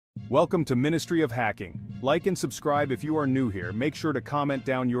Welcome to Ministry of Hacking. Like and subscribe if you are new here. Make sure to comment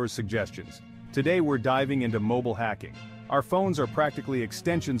down your suggestions. Today we're diving into mobile hacking. Our phones are practically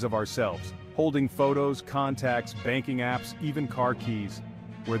extensions of ourselves, holding photos, contacts, banking apps, even car keys.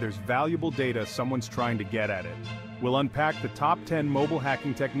 Where there's valuable data, someone's trying to get at it. We'll unpack the top 10 mobile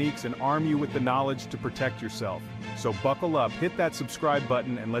hacking techniques and arm you with the knowledge to protect yourself. So buckle up, hit that subscribe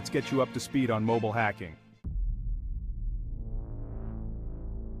button, and let's get you up to speed on mobile hacking.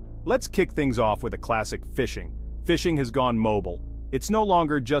 Let's kick things off with a classic: phishing. Phishing has gone mobile. It's no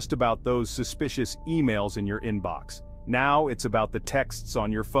longer just about those suspicious emails in your inbox. Now it's about the texts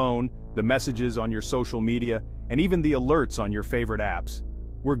on your phone, the messages on your social media, and even the alerts on your favorite apps.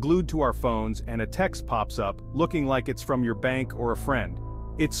 We're glued to our phones and a text pops up looking like it's from your bank or a friend.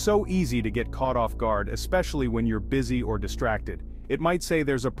 It's so easy to get caught off guard, especially when you're busy or distracted. It might say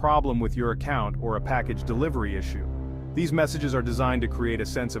there's a problem with your account or a package delivery issue. These messages are designed to create a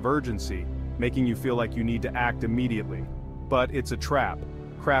sense of urgency, making you feel like you need to act immediately. But it's a trap,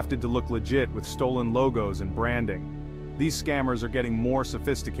 crafted to look legit with stolen logos and branding. These scammers are getting more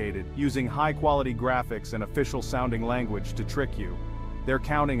sophisticated, using high-quality graphics and official-sounding language to trick you. They're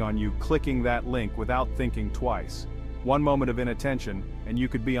counting on you clicking that link without thinking twice. One moment of inattention, and you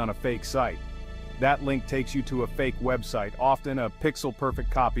could be on a fake site. That link takes you to a fake website, often a pixel-perfect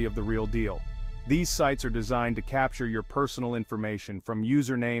copy of the real deal. These sites are designed to capture your personal information, from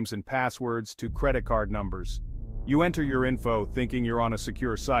usernames and passwords to credit card numbers. You enter your info thinking you're on a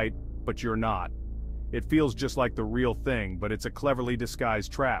secure site, but you're not. It feels just like the real thing, but it's a cleverly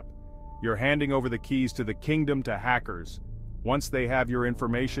disguised trap. You're handing over the keys to the kingdom to hackers. Once they have your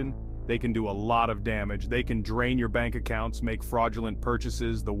information, they can do a lot of damage. They can drain your bank accounts, make fraudulent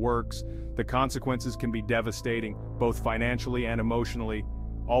purchases, the works. The consequences can be devastating, both financially and emotionally.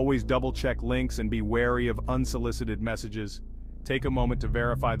 Always double-check links and be wary of unsolicited messages. Take a moment to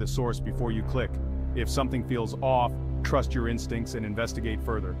verify the source before you click. If something feels off, trust your instincts and investigate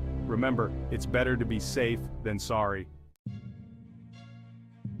further. Remember, it's better to be safe than sorry.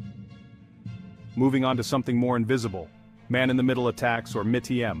 Moving on to something more invisible: man-in-the-middle attacks, or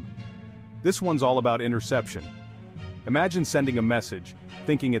MITM. This one's all about interception. Imagine sending a message,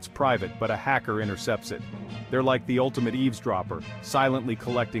 thinking it's private, but a hacker intercepts it. They're like the ultimate eavesdropper, silently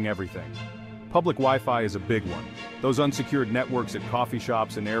collecting everything. Public Wi-Fi is a big one. Those unsecured networks at coffee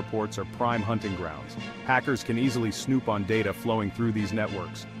shops and airports are prime hunting grounds. Hackers can easily snoop on data flowing through these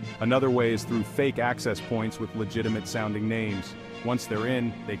networks. Another way is through fake access points with legitimate-sounding names. Once they're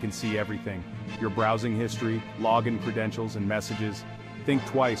in, they can see everything: your browsing history, login credentials, and messages. Think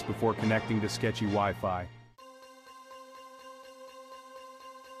twice before connecting to sketchy Wi-Fi.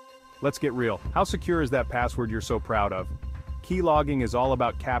 Let's get real. How secure is that password you're so proud of? Keylogging is all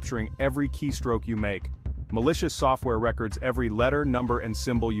about capturing every keystroke you make. Malicious software records every letter, number, and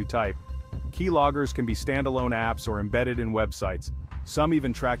symbol you type. Keyloggers can be standalone apps or embedded in websites. Some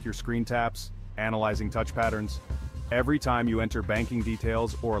even track your screen taps, analyzing touch patterns. Every time you enter banking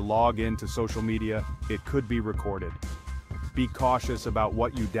details or log into social media, it could be recorded. Be cautious about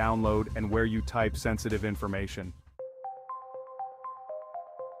what you download and where you type sensitive information.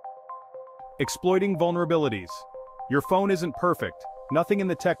 Exploiting vulnerabilities. Your phone isn't perfect. Nothing in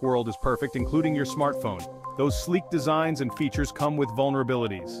the tech world is perfect, including your smartphone. Those sleek designs and features come with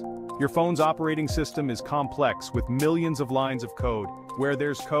vulnerabilities. Your phone's operating system is complex, with millions of lines of code. Where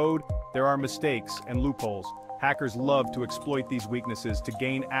there's code, there are mistakes and loopholes. Hackers love to exploit these weaknesses to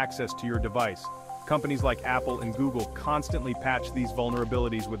gain access to your device. Companies like Apple and Google constantly patch these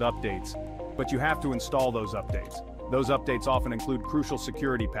vulnerabilities with updates, but you have to install those updates. Those updates often include crucial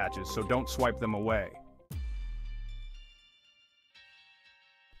security patches, so don't swipe them away.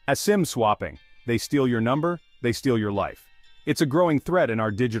 As SIM swapping, they steal your number, they steal your life. It's a growing threat in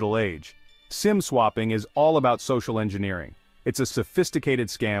our digital age. SIM swapping is all about social engineering. It's a sophisticated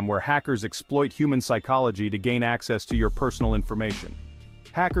scam where hackers exploit human psychology to gain access to your personal information.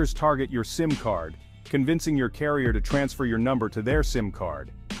 Hackers target your SIM card, convincing your carrier to transfer your number to their SIM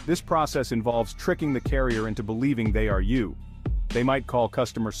card. This process involves tricking the carrier into believing they are you. They might call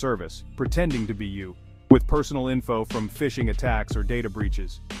customer service, pretending to be you, with personal info from phishing attacks or data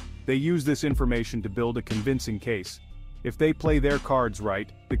breaches. They use this information to build a convincing case. If they play their cards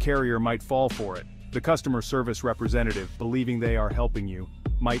right, the carrier might fall for it. The customer service representative, believing they are helping you,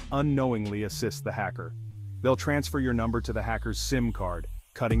 might unknowingly assist the hacker. They'll transfer your number to the hacker's SIM card,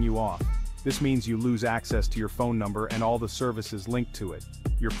 cutting you off. This means you lose access to your phone number and all the services linked to it.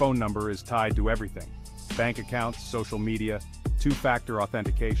 Your phone number is tied to everything: bank accounts, social media, two-factor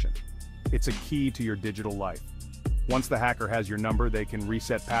authentication. It's a key to your digital life. Once the hacker has your number, they can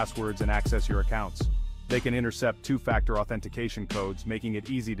reset passwords and access your accounts. They can intercept two-factor authentication codes, making it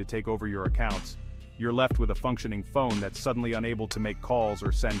easy to take over your accounts. You're left with a functioning phone that's suddenly unable to make calls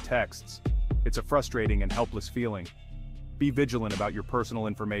or send texts. It's a frustrating and helpless feeling. Be vigilant about your personal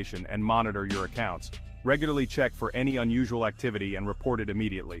information and monitor your accounts. Regularly check for any unusual activity and report it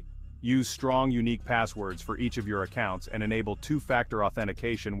immediately. Use strong, unique passwords for each of your accounts and enable two-factor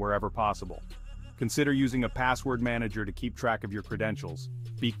authentication wherever possible. Consider using a password manager to keep track of your credentials.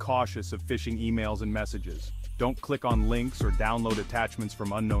 Be cautious of phishing emails and messages. Don't click on links or download attachments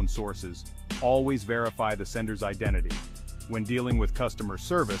from unknown sources. Always verify the sender's identity. When dealing with customer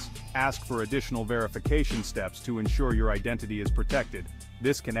service, ask for additional verification steps to ensure your identity is protected.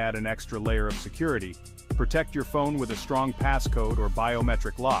 This can add an extra layer of security. Protect your phone with a strong passcode or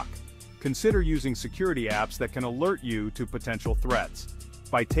biometric lock. Consider using security apps that can alert you to potential threats.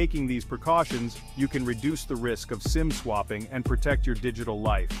 By taking these precautions, you can reduce the risk of SIM swapping and protect your digital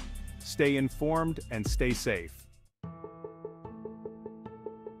life. Stay informed and stay safe.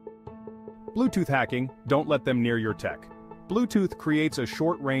 Bluetooth hacking, don't let them near your tech. Bluetooth creates a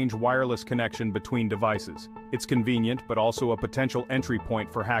short-range wireless connection between devices. It's convenient but also a potential entry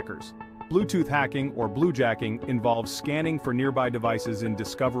point for hackers. Bluetooth hacking, or bluejacking, involves scanning for nearby devices in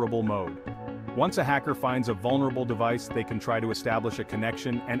discoverable mode. Once a hacker finds a vulnerable device, they can try to establish a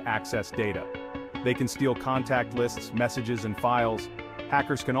connection and access data. They can steal contact lists, messages, and files.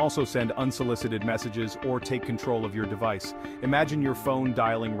 Hackers can also send unsolicited messages or take control of your device. Imagine your phone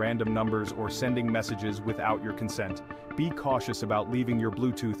dialing random numbers or sending messages without your consent. Be cautious about leaving your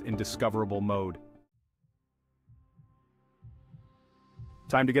Bluetooth in discoverable mode.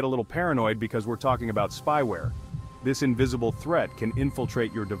 Time to get a little paranoid because we're talking about spyware. This invisible threat can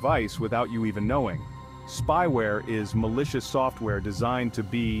infiltrate your device without you even knowing. Spyware is malicious software designed to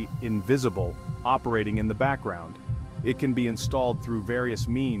be invisible, operating in the background. It can be installed through various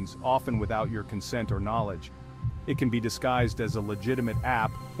means, often without your consent or knowledge. It can be disguised as a legitimate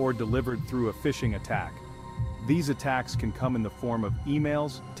app or delivered through a phishing attack. These attacks can come in the form of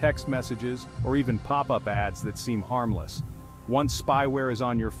emails, text messages, or even pop-up ads that seem harmless. Once spyware is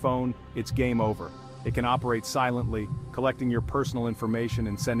on your phone, it's game over. It can operate silently, collecting your personal information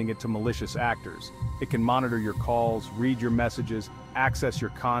and sending it to malicious actors. It can monitor your calls, read your messages, access your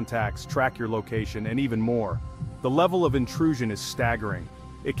contacts, track your location, and even more. The level of intrusion is staggering.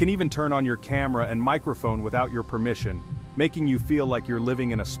 It can even turn on your camera and microphone without your permission, making you feel like you're living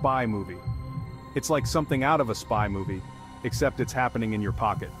in a spy movie. It's like something out of a spy movie, except it's happening in your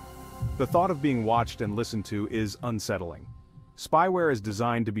pocket. The thought of being watched and listened to is unsettling. Spyware is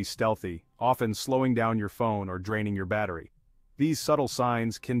designed to be stealthy, often slowing down your phone or draining your battery. These subtle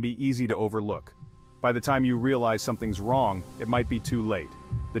signs can be easy to overlook. By the time you realize something's wrong, it might be too late.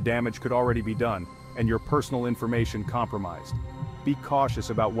 The damage could already be done, and your personal information compromised. Be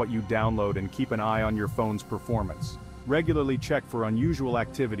cautious about what you download and keep an eye on your phone's performance. Regularly check for unusual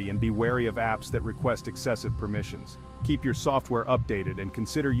activity and be wary of apps that request excessive permissions. Keep your software updated and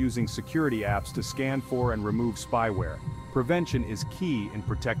consider using security apps to scan for and remove spyware. Prevention is key in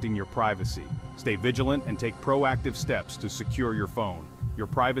protecting your privacy. Stay vigilant and take proactive steps to secure your phone. Your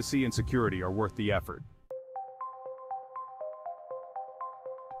privacy and security are worth the effort.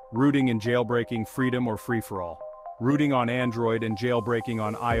 Rooting and jailbreaking, freedom or free-for-all. Rooting on Android and jailbreaking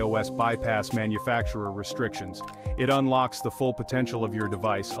on iOS bypass manufacturer restrictions. It unlocks the full potential of your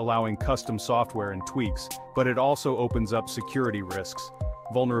device, allowing custom software and tweaks, but it also opens up security risks.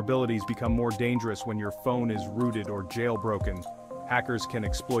 Vulnerabilities become more dangerous when your phone is rooted or jailbroken. Hackers can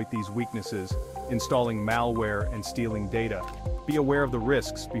exploit these weaknesses, installing malware and stealing data. Be aware of the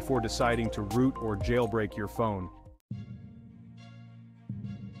risks before deciding to root or jailbreak your phone.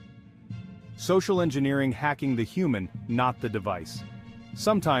 Social engineering, hacking the human, not the device.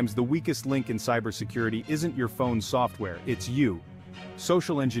 Sometimes the weakest link in cybersecurity isn't your phone's software, it's you.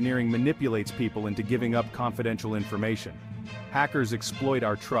 Social engineering manipulates people into giving up confidential information. Hackers exploit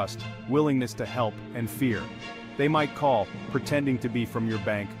our trust, willingness to help, and fear. They might call, pretending to be from your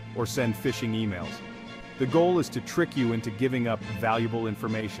bank, or send phishing emails. The goal is to trick you into giving up valuable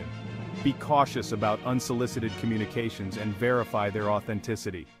information. Be cautious about unsolicited communications and verify their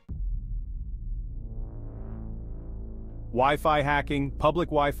authenticity. Wi-Fi hacking, public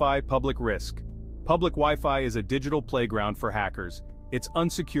Wi-Fi, public risk. Public Wi-Fi is a digital playground for hackers. It's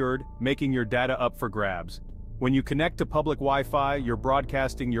unsecured, making your data up for grabs. When you connect to public Wi-Fi, you're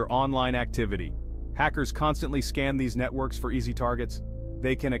broadcasting your online activity. Hackers constantly scan these networks for easy targets.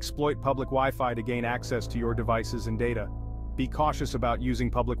 They can exploit public Wi-Fi to gain access to your devices and data. Be cautious about using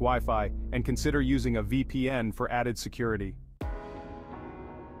public Wi-Fi and consider using a VPN for added security.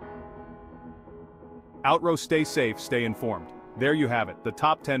 Outrow, stay safe, stay informed. There you have it, the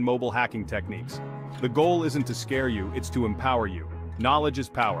top 10 mobile hacking techniques. The goal isn't to scare you, it's to empower you. Knowledge is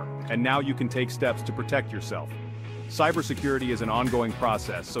power, and now you can take steps to protect yourself. Cybersecurity is an ongoing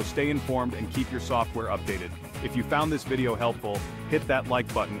process, so stay informed and keep your software updated. If you found this video helpful, hit that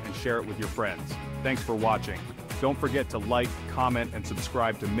like button and share it with your friends. Thanks for watching. Don't forget to like, comment, and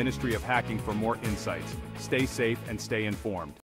subscribe to Ministry of Hacking for more insights. Stay safe and stay informed.